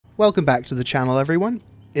Welcome back to the channel, everyone.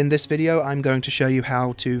 In this video I'm going to show you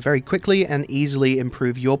how to very quickly and easily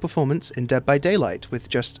improve your performance in Dead by Daylight with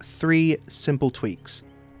just 3 simple tweaks.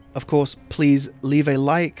 Of course, please leave a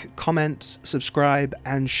like, comment, subscribe,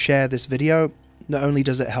 and share this video. Not only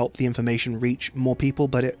does it help the information reach more people,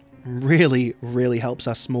 but it really helps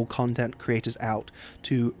us small content creators out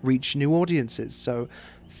to reach new audiences. So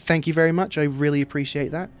thank you very much, I really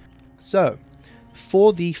appreciate that. So,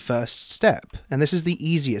 for the first step, and this is the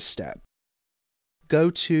easiest step, go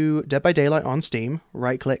to Dead by Daylight on Steam,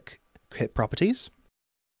 right-click, hit Properties.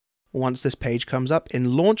 Once this page comes up,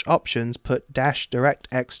 in Launch Options, put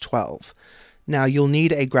 -DirectX 12. Now, you'll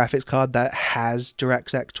need a graphics card that has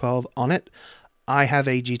DirectX 12 on it. I have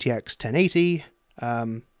a GTX 1080.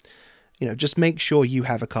 Just make sure you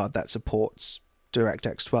have a card that supports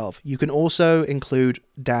DirectX 12. You can also include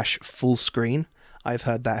 -full screen. I've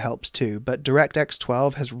heard that helps too, but DirectX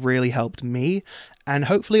 12 has really helped me, and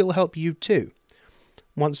hopefully it will help you too.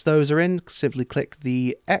 Once those are in, simply click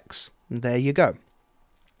the X, and there you go.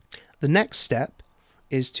 The next step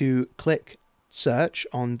is to click Search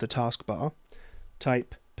on the taskbar,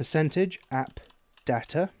 type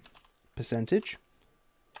 %app-data, %,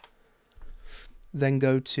 then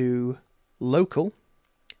go to Local,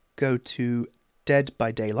 go to Dead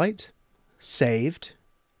by Daylight, Saved,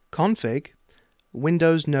 Config,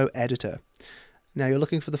 Windows No Editor. Now you're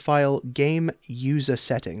looking for the file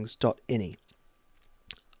GameUserSettings.ini.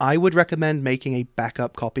 I would recommend making a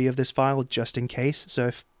backup copy of this file just in case, so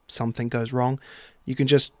if something goes wrong, you can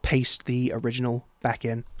just paste the original back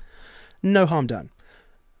in. No harm done.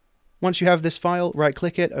 Once you have this file,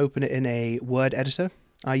 right-click it, open it in a Word editor.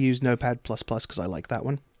 I use Notepad++ because I like that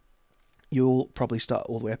one. You'll probably start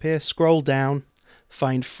all the way up here, scroll down,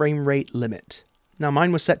 find frame rate limit. Now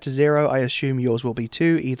mine was set to 0, I assume yours will be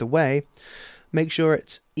too, either way. Make sure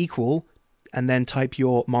it's equal, and then type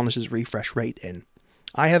your monitor's refresh rate in.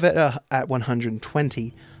 I have it at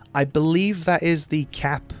 120. I believe that is the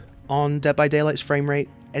cap on Dead by Daylight's frame rate.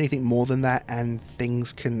 Anything more than that and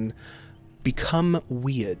things can become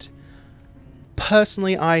weird.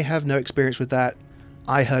 Personally, I have no experience with that.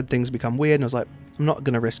 I heard things become weird and I was like, I'm not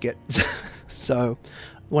going to risk it. So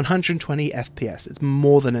 120 FPS, it's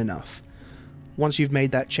more than enough. Once you've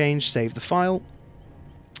made that change, save the file,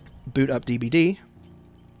 boot up DBD,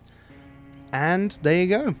 and there you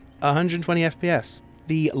go, 120 FPS.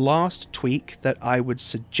 The last tweak that I would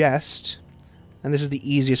suggest, and this is the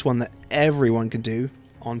easiest one that everyone can do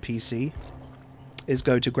on PC, is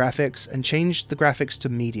go to Graphics and change the graphics to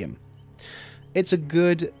medium. It's a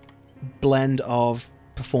good blend of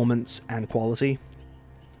performance and quality,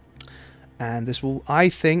 and this will, I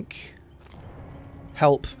think,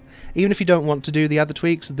 help. Even if you don't want to do the other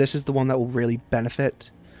tweaks, this is the one that will really benefit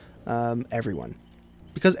everyone.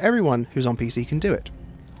 Because everyone who's on PC can do it.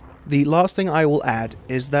 The last thing I will add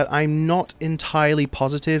is that I'm not entirely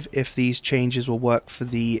positive if these changes will work for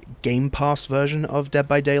the GamePass version of Dead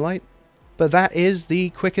by Daylight. But that is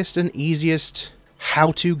the quickest and easiest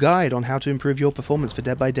how-to guide on how to improve your performance for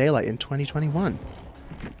Dead by Daylight in 2021.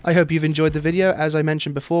 I hope you've enjoyed the video. As I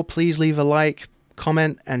mentioned before, please leave a like,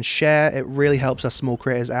 comment and share. It really helps us small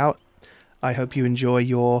creators out. I hope you enjoy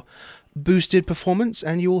your boosted performance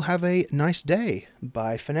and you will have a nice day.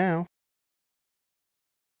 Bye for now.